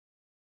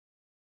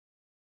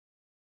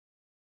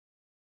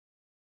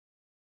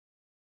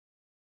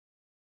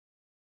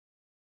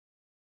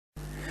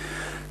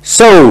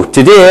So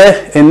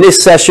today in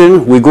this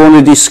session we're going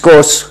to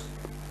discuss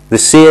the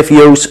safe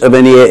use of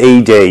an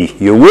AED.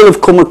 You will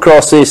have come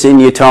across this in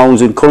your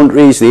towns and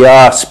countries. They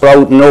are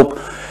sprouting up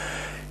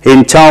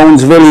in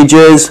towns,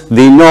 villages.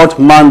 They're not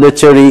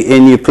mandatory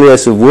in your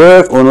place of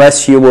work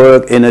unless you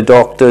work in a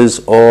doctor's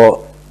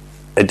or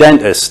a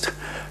dentist.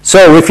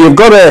 So if you've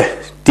got a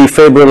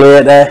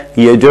defibrillator,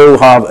 you do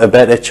have a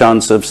better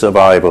chance of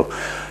survival.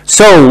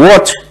 So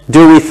what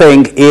do we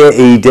think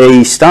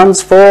AED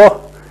stands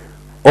for?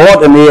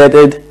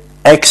 Automated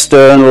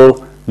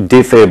External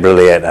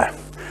Defibrillator.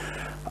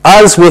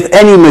 As with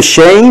any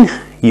machine,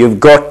 you've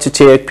got to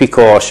take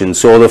precautions.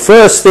 So the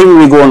first thing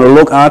we're going to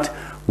look at,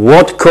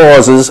 what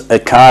causes a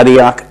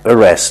cardiac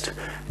arrest.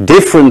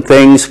 Different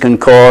things can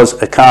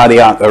cause a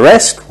cardiac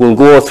arrest. We'll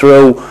go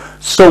through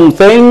some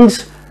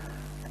things.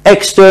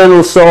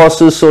 External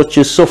sources such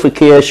as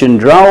suffocation,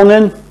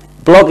 drowning,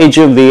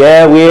 blockage of the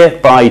airway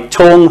by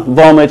tongue,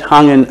 vomit,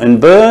 hanging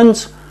and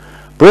burns,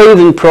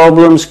 breathing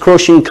problems,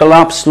 crushing,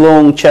 collapse,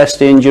 lung,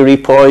 chest injury,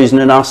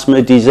 poisoning,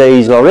 asthma,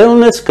 disease or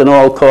illness can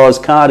all cause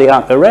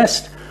cardiac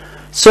arrest.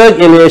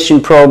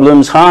 Circulation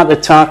problems, heart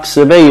attack,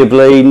 severe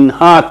bleeding,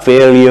 heart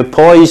failure,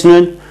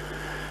 poisoning.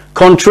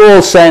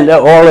 Control center,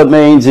 all it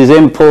means is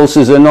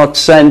impulses are not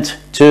sent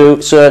to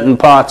certain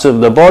parts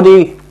of the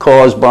body,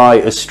 caused by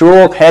a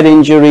stroke, head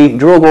injury,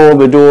 drug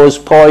overdose,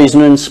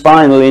 poisoning,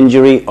 spinal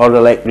injury or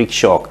electric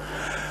shock.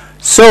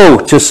 So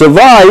to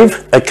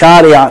survive a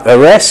cardiac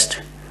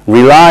arrest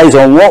relies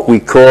on what we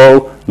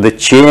call the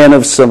chain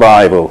of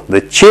survival.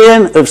 The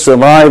chain of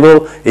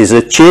survival is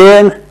a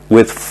chain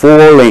with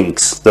 4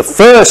 links. The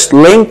first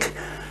link,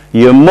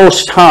 you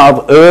must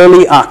have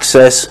early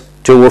access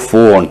to a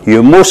phone.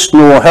 You must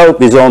know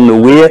help is on the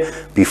way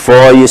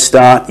before you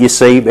start your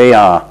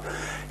CPR.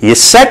 Your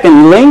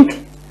second link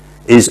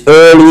is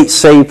early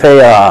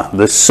CPR.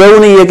 The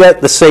sooner you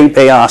get the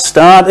CPR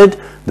started,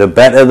 the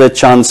better the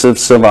chance of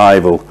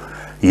survival.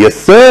 Your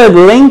third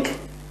link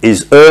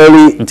is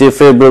early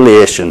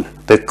defibrillation.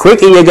 The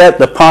quicker you get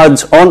the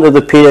pads onto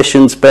the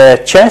patient's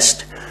bare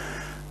chest,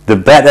 the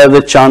better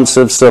the chance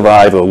of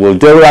survival. We'll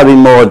do that in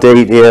more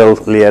detail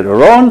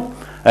later on.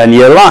 And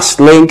your last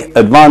link,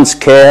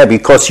 advanced care,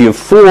 because you've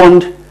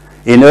phoned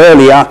in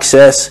early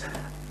access,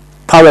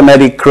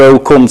 paramedic crew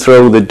come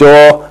through the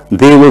door,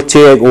 they will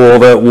take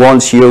over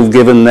once you've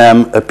given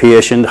them a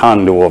patient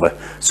handover.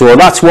 So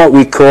that's what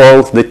we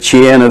call the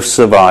chain of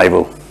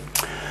survival.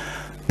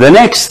 The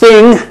next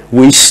thing,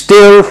 we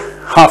still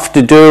have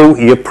to do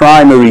your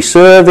primary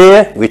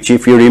survey, which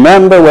if you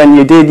remember when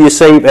you did your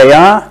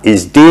CPR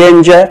is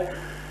danger,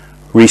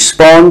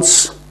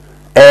 response,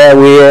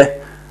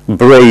 airway,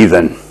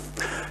 breathing.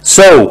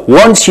 So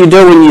once you're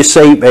doing your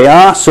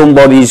CPR,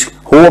 somebody's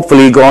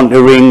hopefully going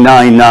to ring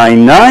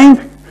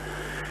 999.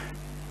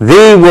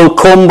 They will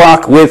come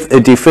back with a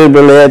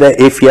defibrillator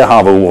if you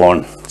have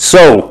one.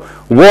 So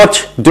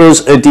what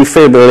does a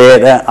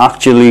defibrillator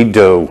actually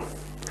do?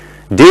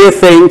 Do you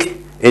think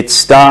it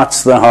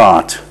starts the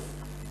heart?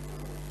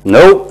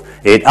 No,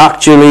 it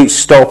actually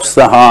stops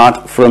the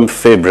heart from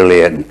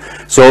fibrillating.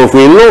 So if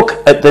we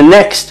look at the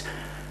next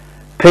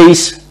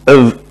piece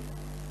of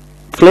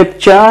flip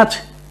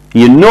chart,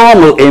 your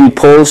normal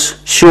impulse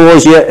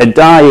shows you a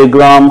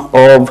diagram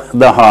of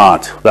the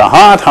heart. The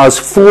heart has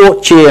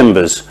 4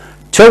 chambers.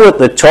 2 at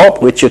the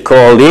top, which are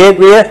called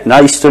atria,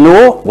 nice to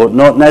know, but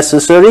not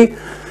necessary.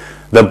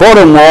 The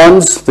bottom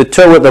ones, the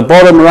 2 at the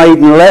bottom right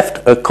and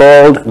left, are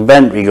called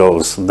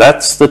ventricles.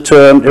 That's the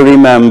term to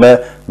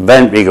remember,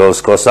 ventricles,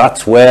 because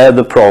that's where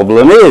the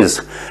problem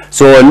is.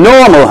 So a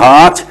normal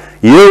heart,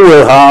 you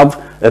will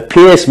have a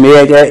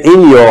pacemaker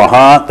in your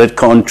heart that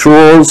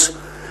controls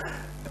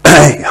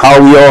how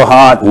your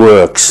heart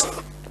works.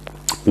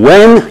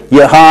 When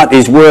your heart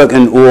is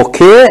working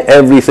okay,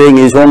 everything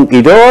is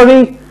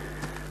hunky-dory,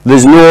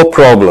 there's no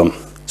problem.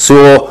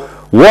 So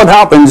what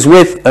happens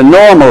with a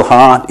normal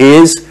heart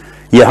is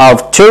you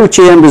have 2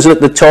 chambers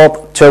at the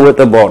top, 2 at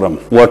the bottom.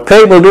 What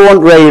people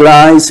don't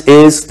realize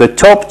is the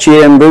top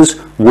chambers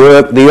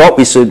work the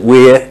opposite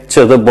way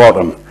to the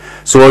bottom.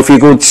 So if you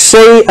could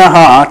see a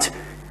heart,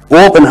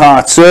 open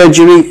heart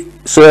surgery,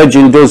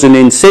 surgeon does an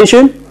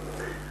incision,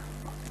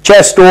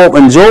 chest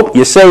opens up,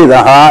 you see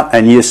the heart,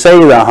 and you see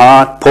the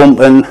heart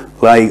pumping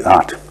like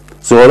that.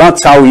 So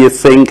that's how you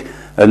think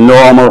a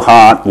normal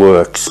heart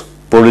works.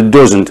 But it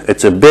doesn't.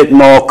 It's a bit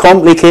more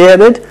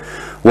complicated.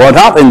 What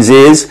happens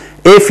is,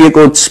 if you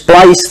could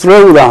splice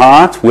through the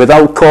heart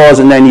without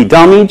causing any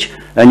damage,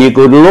 and you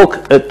could look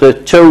at the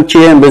 2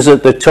 chambers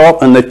at the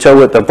top and the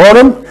 2 at the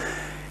bottom,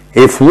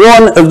 if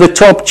one of the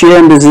top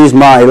chambers is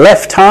my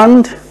left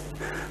hand,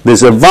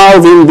 there's a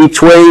valve in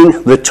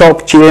between the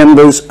top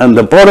chambers and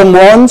the bottom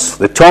ones.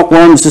 The top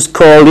ones is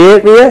called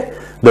atria,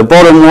 the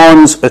bottom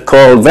ones are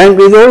called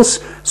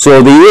ventricles.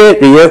 So the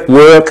atria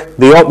work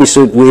the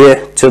opposite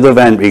way to the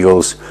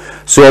ventricles.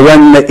 So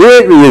when the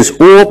atria is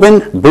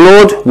open,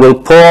 blood will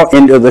pour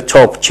into the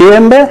top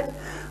chamber,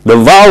 the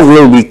valve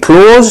will be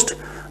closed,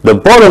 the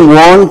bottom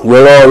one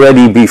will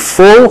already be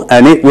full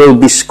and it will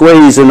be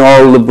squeezing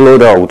all the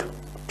blood out.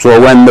 So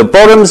when the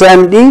bottom's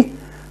empty,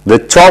 the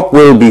top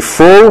will be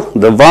full,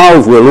 the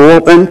valve will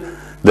open,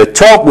 the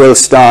top will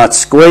start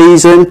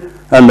squeezing,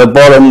 and the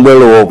bottom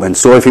will open.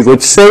 So if you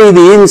could see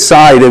the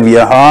inside of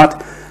your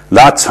heart,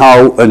 that's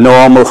how a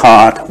normal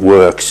heart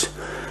works,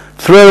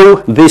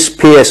 through this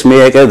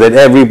pacemaker that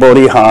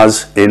everybody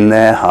has in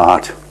their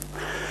heart.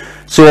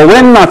 So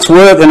when that's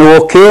working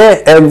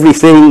okay,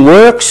 everything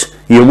works,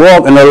 you're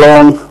walking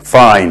along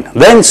fine.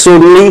 Then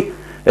suddenly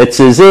it's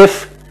as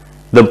if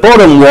the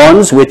bottom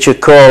ones, which are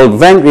called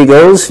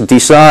ventricles,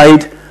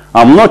 decide,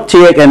 I'm not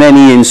taking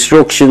any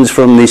instructions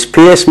from this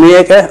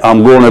pacemaker,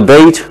 I'm going to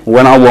beat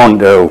when I want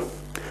to.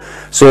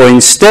 So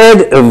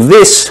instead of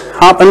this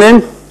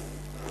happening,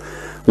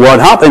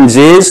 what happens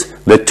is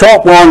the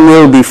top one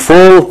will be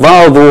full,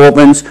 valve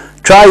opens,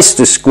 tries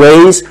to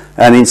squeeze,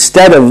 and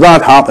instead of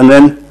that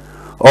happening,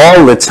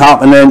 all that's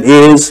happening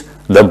is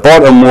the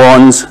bottom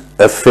ones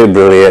are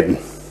fibrillating.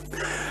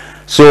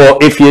 So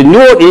if you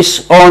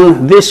notice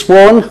on this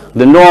one,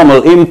 the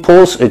normal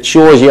impulse, it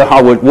shows you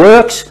how it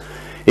works.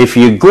 If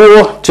you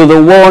go to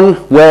the one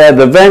where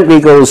the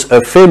ventricles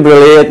are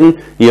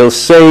fibrillating, you'll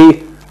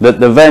see that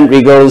the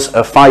ventricles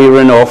are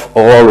firing off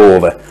all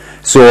over.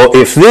 So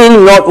if they're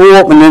not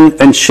opening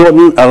and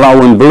shutting,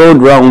 allowing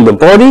blood round the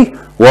body,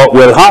 what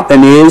will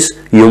happen is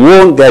you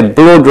won't get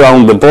blood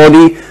round the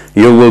body,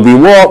 you will be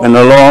walking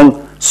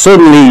along,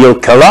 suddenly you'll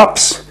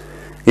collapse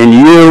and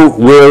you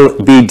will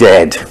be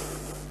dead.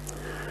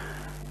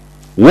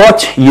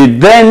 What you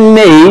then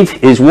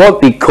need is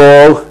what we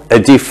call a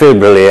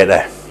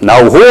defibrillator.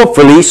 Now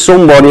hopefully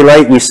somebody,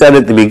 like we said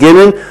at the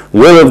beginning,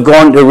 will have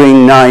gone to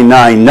ring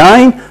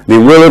 999, they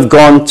will have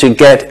gone to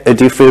get a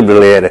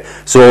defibrillator.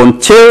 So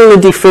until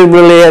the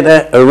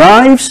defibrillator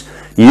arrives,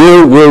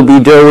 you will be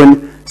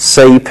doing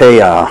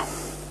CPR.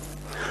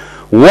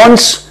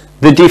 Once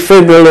the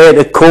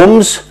defibrillator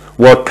comes,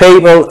 what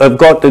people have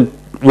got to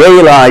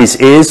realise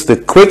is the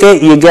quicker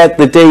you get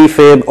the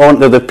defib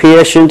onto the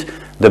patient,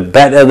 the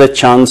better the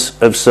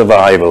chance of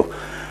survival.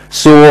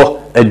 So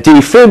a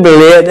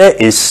defibrillator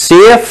is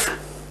safe,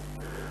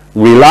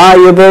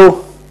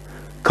 reliable,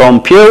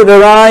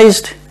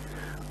 computerized,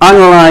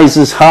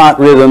 analyzes heart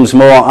rhythms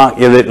more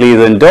accurately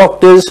than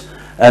doctors,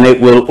 and it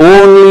will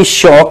only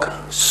shock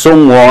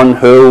someone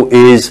who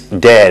is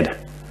dead.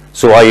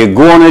 So are you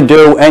going to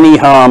do any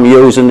harm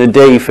using the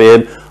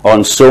defib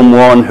on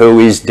someone who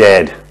is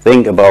dead?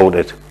 Think about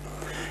it.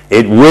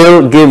 It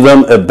will give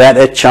them a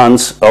better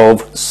chance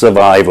of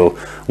survival.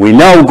 We're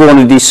now going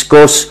to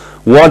discuss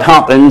what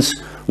happens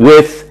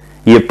with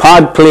your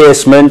pad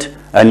placement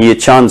and your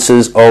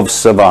chances of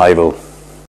survival.